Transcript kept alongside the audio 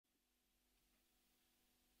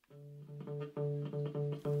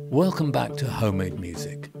Welcome back to Homemade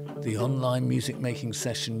Music, the online music making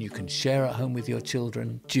session you can share at home with your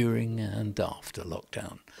children during and after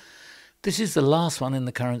lockdown. This is the last one in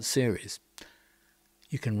the current series.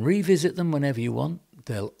 You can revisit them whenever you want.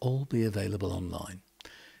 They'll all be available online.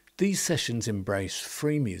 These sessions embrace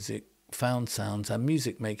free music, found sounds and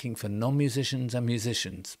music making for non-musicians and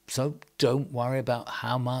musicians. So don't worry about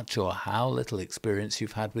how much or how little experience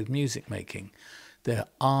you've had with music making. There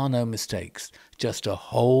are no mistakes, just a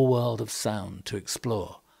whole world of sound to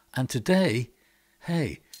explore. And today,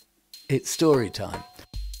 hey, it's story time.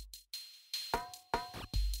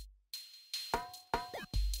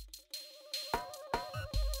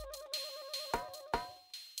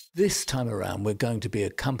 This time around, we're going to be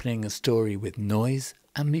accompanying a story with noise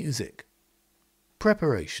and music.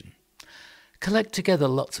 Preparation. Collect together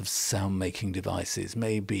lots of sound-making devices,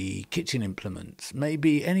 maybe kitchen implements,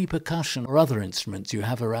 maybe any percussion or other instruments you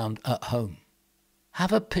have around at home.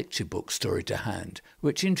 Have a picture book story to hand,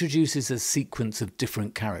 which introduces a sequence of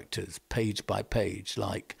different characters, page by page,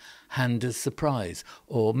 like Handa's Surprise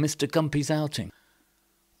or Mr. Gumpy's Outing.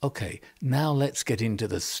 Okay, now let's get into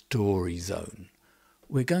the story zone.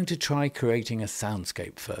 We're going to try creating a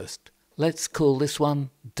soundscape first. Let's call this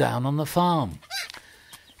one Down on the Farm.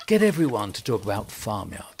 Get everyone to talk about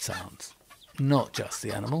farmyard sounds. Not just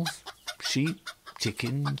the animals, sheep,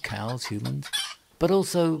 chicken, cows, humans, but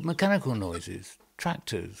also mechanical noises,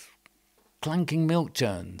 tractors, clanking milk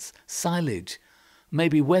churns, silage,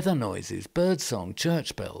 maybe weather noises, birdsong,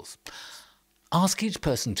 church bells. Ask each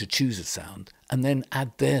person to choose a sound and then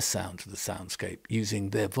add their sound to the soundscape using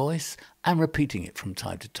their voice and repeating it from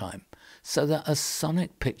time to time so that a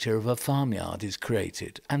sonic picture of a farmyard is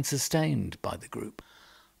created and sustained by the group.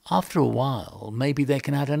 After a while, maybe they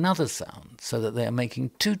can add another sound so that they are making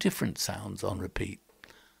two different sounds on repeat.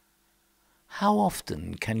 How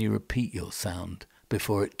often can you repeat your sound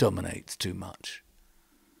before it dominates too much?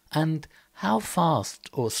 And how fast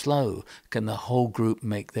or slow can the whole group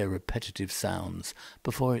make their repetitive sounds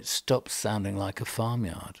before it stops sounding like a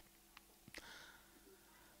farmyard?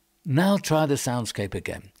 Now try the soundscape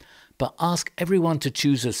again, but ask everyone to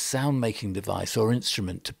choose a sound-making device or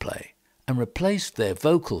instrument to play and replace their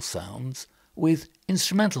vocal sounds with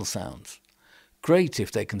instrumental sounds. Great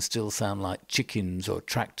if they can still sound like chickens or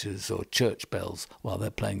tractors or church bells while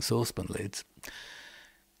they're playing saucepan lids.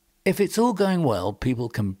 If it's all going well, people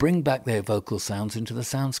can bring back their vocal sounds into the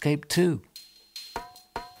soundscape too.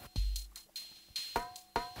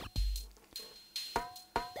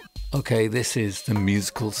 Okay, this is the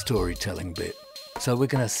musical storytelling bit. So we're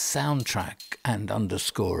going to soundtrack and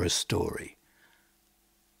underscore a story.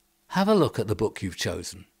 Have a look at the book you've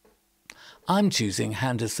chosen. I'm choosing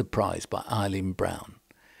Handa's Surprise by Eileen Brown.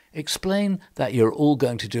 Explain that you're all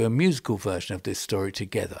going to do a musical version of this story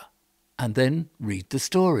together. And then read the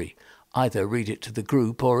story. Either read it to the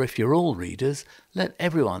group, or if you're all readers, let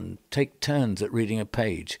everyone take turns at reading a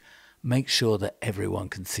page. Make sure that everyone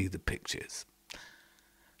can see the pictures.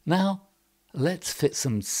 Now, let's fit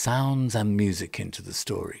some sounds and music into the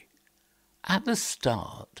story. At the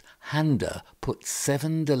start, Handa put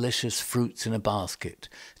 7 delicious fruits in a basket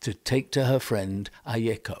to take to her friend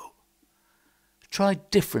Ayeko. Try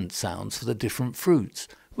different sounds for the different fruits,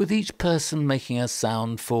 with each person making a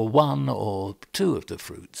sound for 1 or 2 of the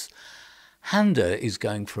fruits. Handa is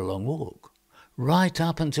going for a long walk, right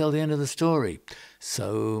up until the end of the story,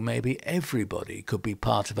 so maybe everybody could be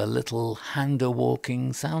part of a little Handa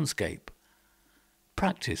walking soundscape.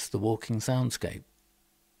 Practice the walking soundscape.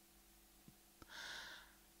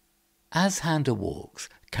 As Handa walks,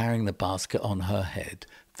 carrying the basket on her head,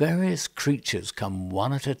 various creatures come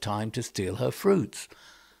one at a time to steal her fruits.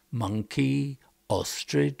 Monkey,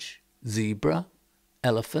 ostrich, zebra,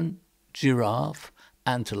 elephant, giraffe,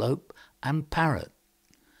 antelope, and parrot.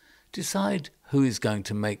 Decide who is going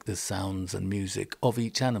to make the sounds and music of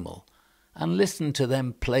each animal, and listen to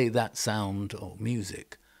them play that sound or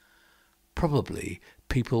music. Probably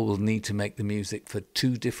people will need to make the music for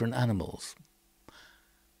 2 different animals.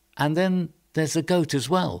 And then there's a goat as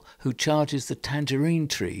well, who charges the tangerine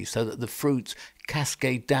tree so that the fruits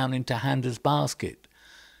cascade down into Handa's basket.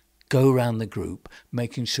 Go round the group,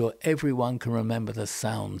 making sure everyone can remember the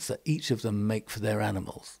sounds that each of them make for their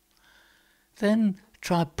animals. Then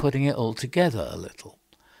try putting it all together a little,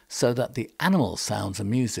 so that the animal sounds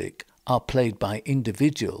and music are played by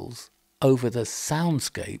individuals over the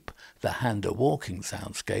soundscape, the Handa walking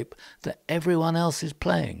soundscape, that everyone else is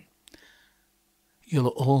playing. You'll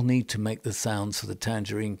all need to make the sounds for the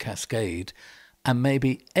tangerine cascade, and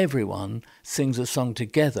maybe everyone sings a song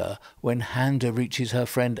together when Handa reaches her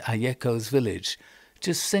friend Ayeko's village.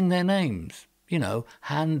 Just sing their names. You know,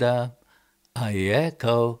 Handa,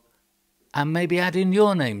 Ayeko. And maybe add in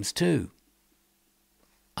your names too.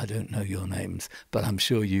 I don't know your names, but I'm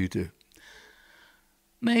sure you do.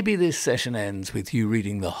 Maybe this session ends with you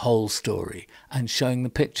reading the whole story and showing the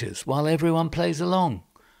pictures while everyone plays along.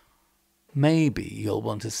 Maybe you'll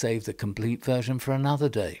want to save the complete version for another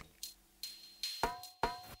day.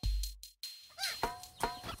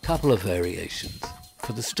 Couple of variations.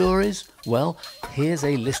 For the stories, well, here's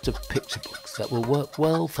a list of picture books that will work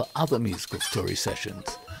well for other musical story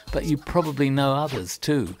sessions. But you probably know others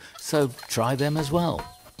too, so try them as well.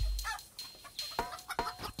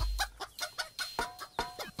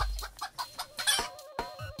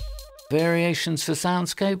 Variations for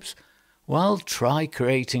soundscapes? Well, try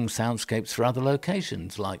creating soundscapes for other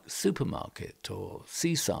locations like supermarket or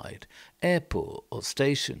seaside, airport or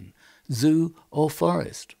station, zoo or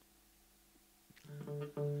forest.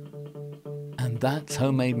 And that's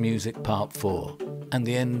Homemade Music Part 4 and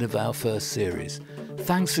the end of our first series.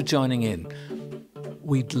 Thanks for joining in.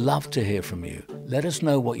 We'd love to hear from you. Let us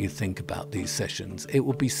know what you think about these sessions. It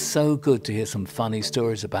would be so good to hear some funny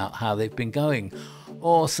stories about how they've been going,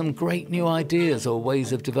 or some great new ideas or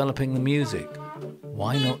ways of developing the music.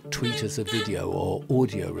 Why not tweet us a video or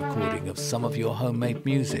audio recording of some of your homemade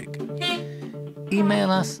music? Email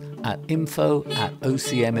us at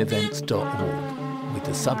info@ocmevents.org with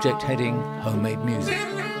the subject heading Homemade Music,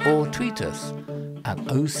 or tweet us at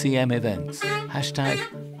OCM Events,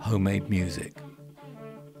 #Homemade Music.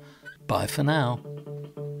 Bye for now.